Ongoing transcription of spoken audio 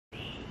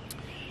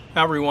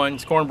Hi everyone,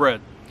 it's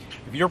Cornbread.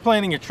 If you're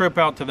planning a trip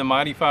out to the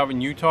Mighty Five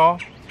in Utah,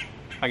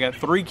 I got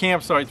 3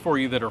 campsites for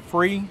you that are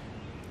free,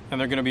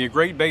 and they're going to be a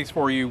great base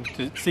for you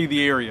to see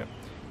the area.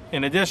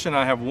 In addition,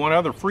 I have one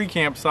other free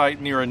campsite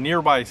near a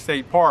nearby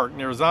state park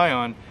near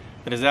Zion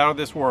that is out of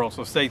this world,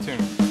 so stay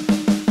tuned.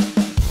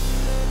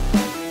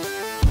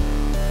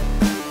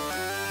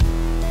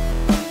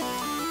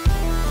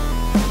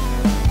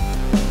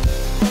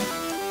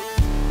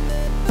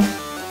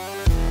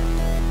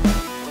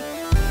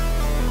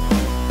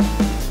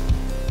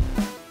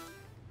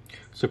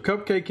 So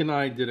Cupcake and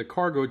I did a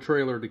cargo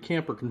trailer to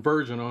camper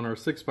conversion on our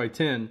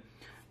 6x10.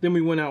 Then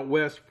we went out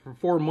west for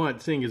 4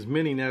 months seeing as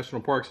many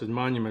national parks and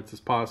monuments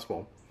as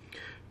possible.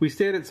 We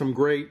stayed at some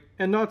great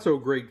and not so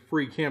great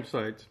free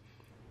campsites.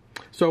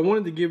 So I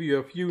wanted to give you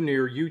a few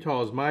near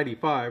Utah's Mighty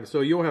Five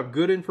so you'll have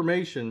good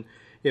information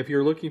if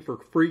you're looking for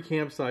free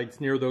campsites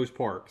near those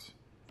parks.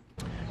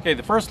 Okay,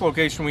 the first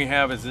location we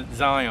have is at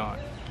Zion.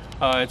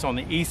 It's on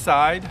the east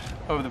side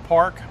of the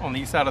park, on the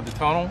east side of the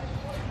tunnel.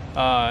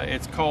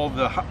 It's called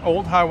the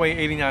Old Highway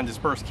 89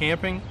 Dispersed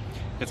Camping.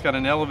 It's got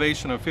an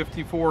elevation of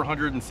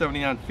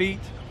 5,479 feet.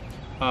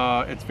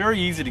 It's very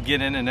easy to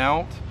get in and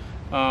out.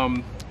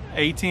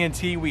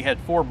 AT&T, we had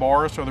 4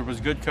 bars, so there was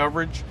good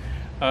coverage.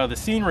 The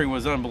scenery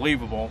was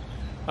unbelievable.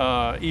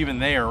 Even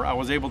there, I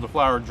was able to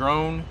fly our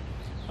drone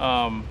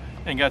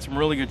and got some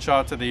really good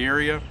shots of the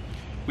area.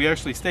 We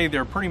actually stayed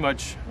there pretty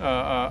much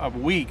a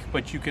week,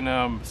 but you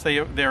can stay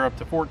there up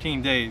to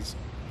 14 days.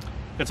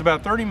 It's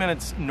about 30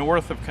 minutes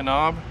north of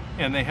Kanab,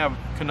 and they have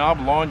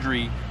Kanab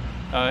Laundry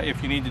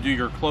if you need to do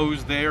your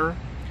clothes there.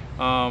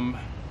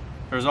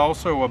 There's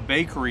also a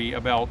bakery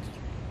about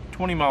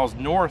 20 miles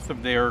north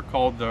of there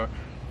called the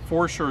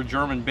Forscher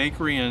German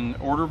Bakery in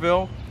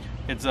Orderville.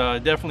 It's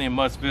definitely a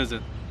must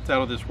visit. It's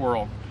out of this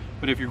world.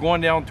 But if you're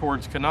going down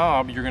towards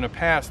Kanab, you're going to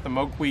pass the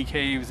Moqui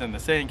Caves and the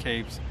Sand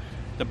Caves.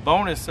 The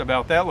bonus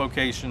about that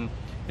location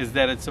is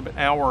that it's an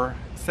hour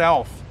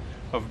south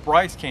of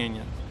Bryce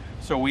Canyon.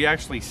 So we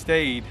actually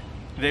stayed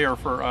there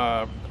for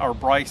our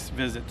Bryce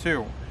visit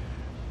too.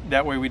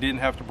 That way we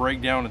didn't have to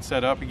break down and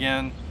set up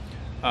again.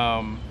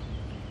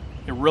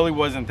 It really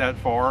wasn't that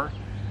far,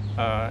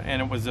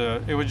 and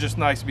it was just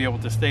nice to be able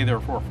to stay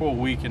there for a full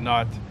week and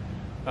not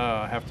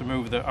have to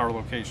move our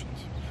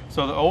locations.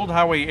 So the Old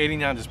Highway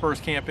 89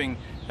 Dispersed Camping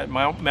at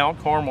Mount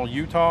Carmel,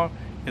 Utah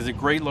is a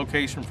great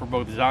location for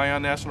both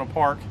Zion National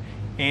Park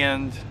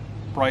and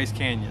Bryce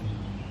Canyon.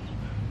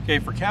 Okay,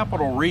 for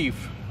Capitol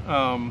Reef,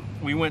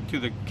 we went to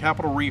the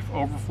Capitol Reef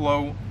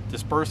Overflow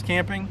Dispersed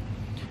Camping.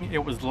 It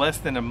was less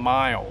than a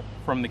mile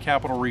from the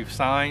Capitol Reef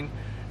sign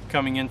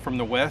coming in from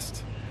the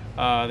west.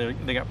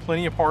 They got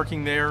plenty of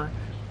parking there.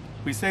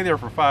 We stay there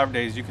for 5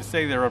 days. You can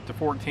stay there up to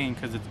 14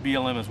 because it's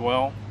BLM as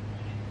well.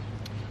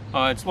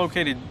 It's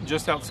located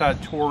just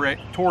outside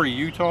Torrey,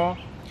 Utah.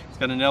 It's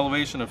got an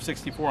elevation of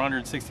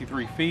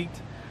 6,463 feet.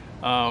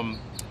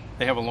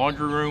 They have a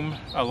laundry room,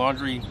 a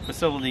laundry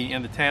facility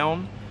in the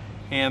town.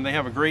 And they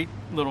have a great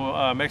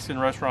little Mexican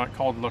restaurant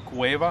called La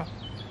Cueva.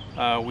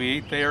 We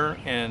ate there,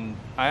 and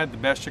I had the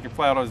best chicken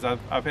flautas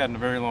I've had in a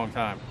very long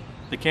time.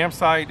 The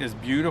campsite is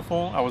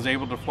beautiful. I was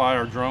able to fly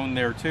our drone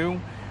there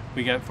too.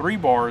 We got 3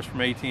 bars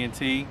from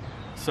AT&T,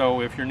 so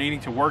if you're needing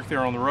to work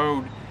there on the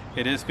road,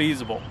 it is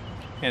feasible.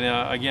 And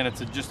again, it's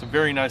just a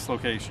very nice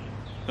location.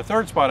 The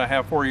third spot I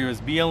have for you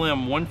is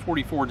BLM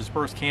 144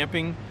 Dispersed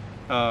Camping,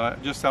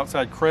 just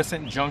outside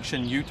Crescent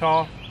Junction,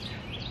 Utah.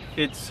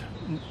 It's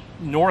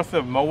north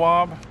of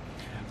Moab.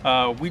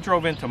 We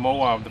drove into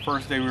Moab the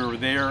first day we were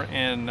there,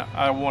 and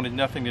I wanted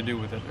nothing to do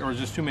with it. There was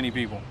just too many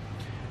people.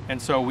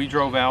 And so we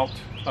drove out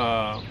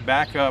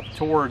back up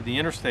toward the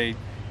interstate,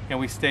 and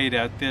we stayed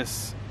at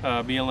this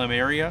BLM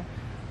area.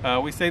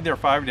 We stayed there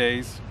 5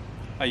 days.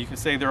 You can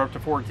stay there up to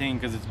 14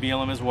 because it's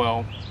BLM as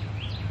well.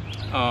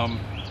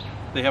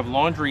 They have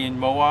laundry in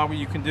Moab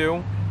you can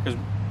do, because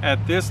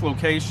at this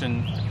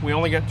location we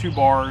only got 2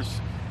 bars.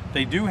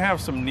 They do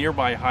have some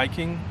nearby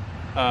hiking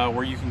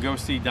where you can go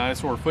see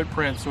dinosaur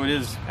footprints, so it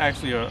is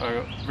actually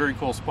a very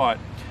cool spot.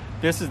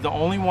 This is the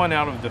only one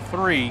out of the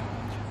 3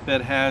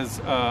 that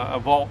has a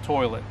vault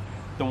toilet.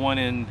 The one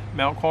in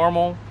Mount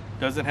Carmel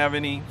doesn't have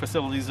any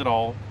facilities at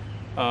all.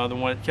 The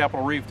one at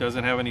Capitol Reef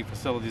doesn't have any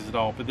facilities at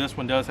all, but this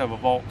one does have a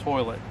vault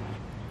toilet.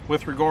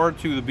 With regard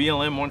to the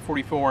BLM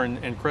 144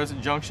 and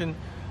Crescent Junction,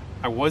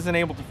 I wasn't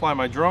able to fly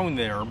my drone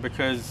there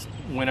because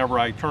whenever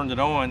I turned it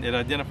on, it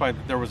identified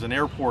that there was an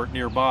airport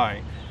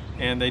nearby.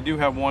 And they do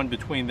have one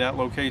between that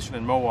location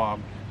and Moab,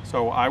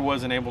 so I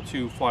wasn't able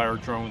to fly our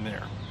drone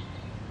there.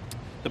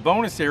 The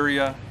bonus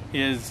area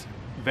is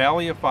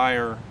Valley of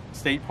Fire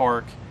State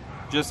Park,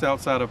 just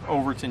outside of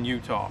Overton,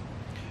 Utah.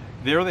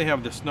 There they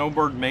have the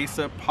Snowbird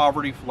Mesa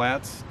Poverty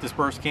Flats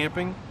Dispersed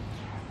Camping.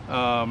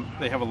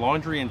 They have a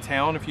laundry in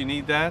town if you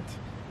need that.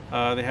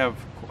 They have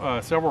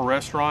several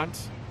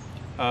restaurants.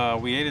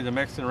 We ate at a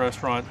Mexican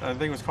restaurant, I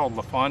think it was called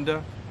La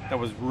Fonda. That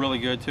was really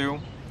good too.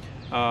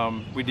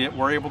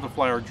 We're able to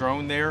fly our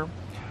drone there,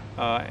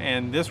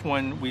 and this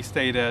one we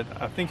stayed at,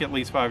 I think, at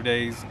least 5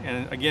 days,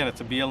 and again, it's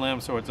a BLM,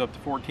 so it's up to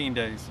 14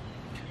 days.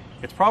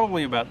 It's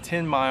probably about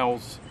 10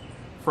 miles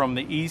from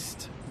the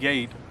east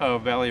gate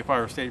of Valley of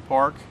Fire State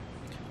Park.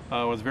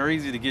 It was very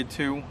easy to get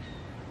to.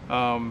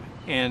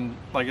 And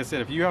like I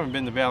said, if you haven't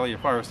been to Valley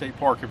of Fire State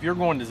Park, if you're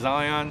going to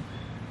Zion,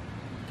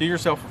 do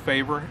yourself a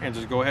favor and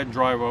just go ahead and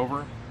drive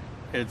over.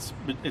 It's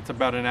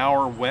about an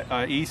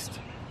hour east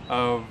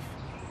of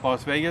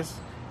Las Vegas.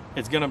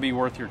 It's going to be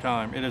worth your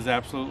time. It is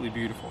absolutely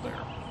beautiful there.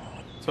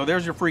 So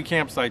there's your free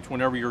campsites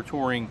whenever you're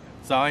touring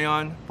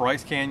Zion,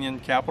 Bryce Canyon,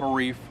 Capitol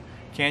Reef,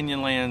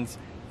 Canyonlands,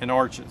 and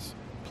Arches.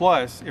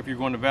 Plus, if you're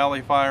going to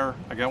Valley Fire,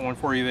 I got one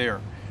for you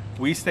there.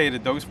 We stayed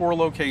at those 4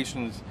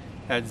 locations,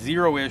 had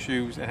 0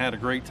 issues, and had a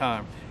great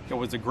time. It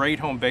was a great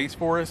home base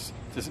for us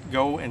to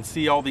go and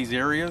see all these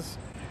areas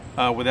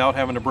without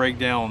having to break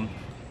down.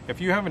 If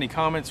you have any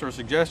comments or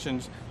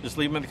suggestions, just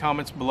leave them in the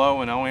comments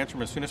below and I'll answer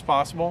them as soon as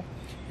possible.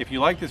 If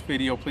you like this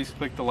video, please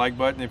click the like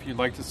button. If you'd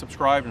like to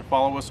subscribe and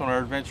follow us on our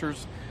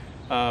adventures,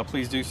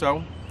 please do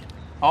so.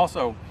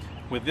 Also,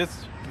 with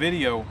this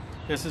video,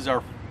 this is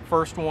our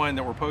first one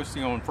that we're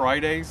posting on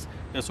Fridays.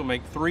 This will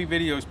make 3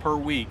 videos per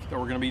week that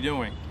we're going to be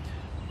doing.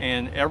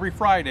 And every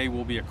Friday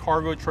will be a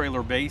cargo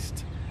trailer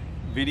based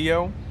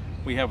video.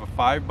 We have a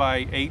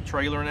 5x8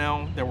 trailer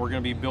now that we're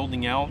going to be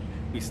building out.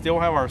 We still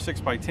have our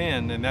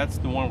 6x10, and that's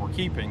the one we're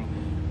keeping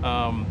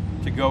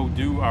to go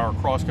do our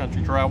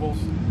cross-country travels.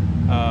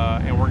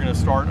 And we're going to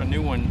start a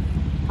new one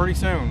pretty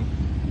soon.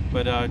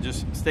 But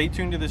just stay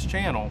tuned to this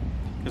channel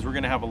because we're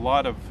going to have a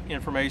lot of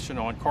information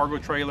on cargo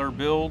trailer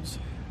builds,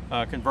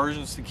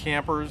 conversions to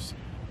campers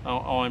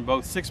on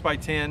both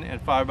 6x10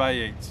 and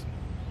 5x8s.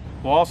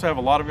 We'll also have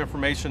a lot of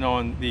information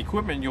on the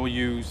equipment you'll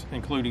use,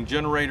 including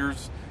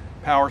generators,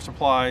 power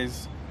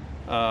supplies,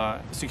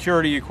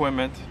 security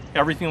equipment,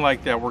 everything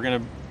like that. We're going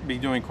to be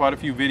doing quite a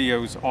few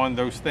videos on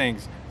those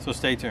things, so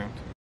stay tuned.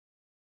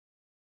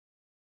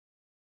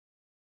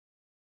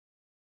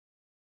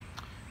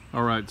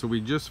 All right, so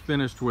we just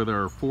finished with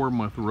our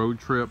 4-month road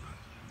trip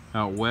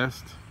out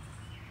west.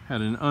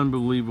 Had an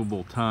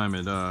unbelievable time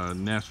at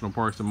national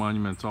parks and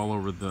monuments all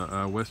over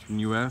the western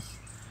U.S.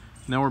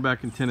 Now we're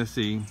back in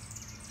Tennessee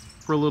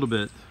for a little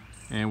bit,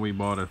 and we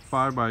bought a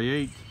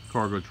 5x8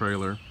 cargo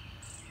trailer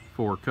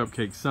for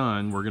Cupcake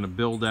Sun. We're going to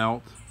build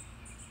out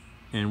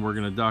and we're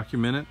going to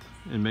document it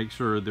and make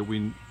sure that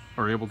we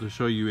are able to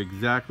show you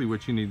exactly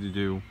what you need to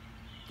do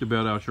to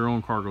build out your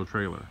own cargo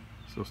trailer.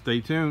 So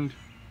stay tuned.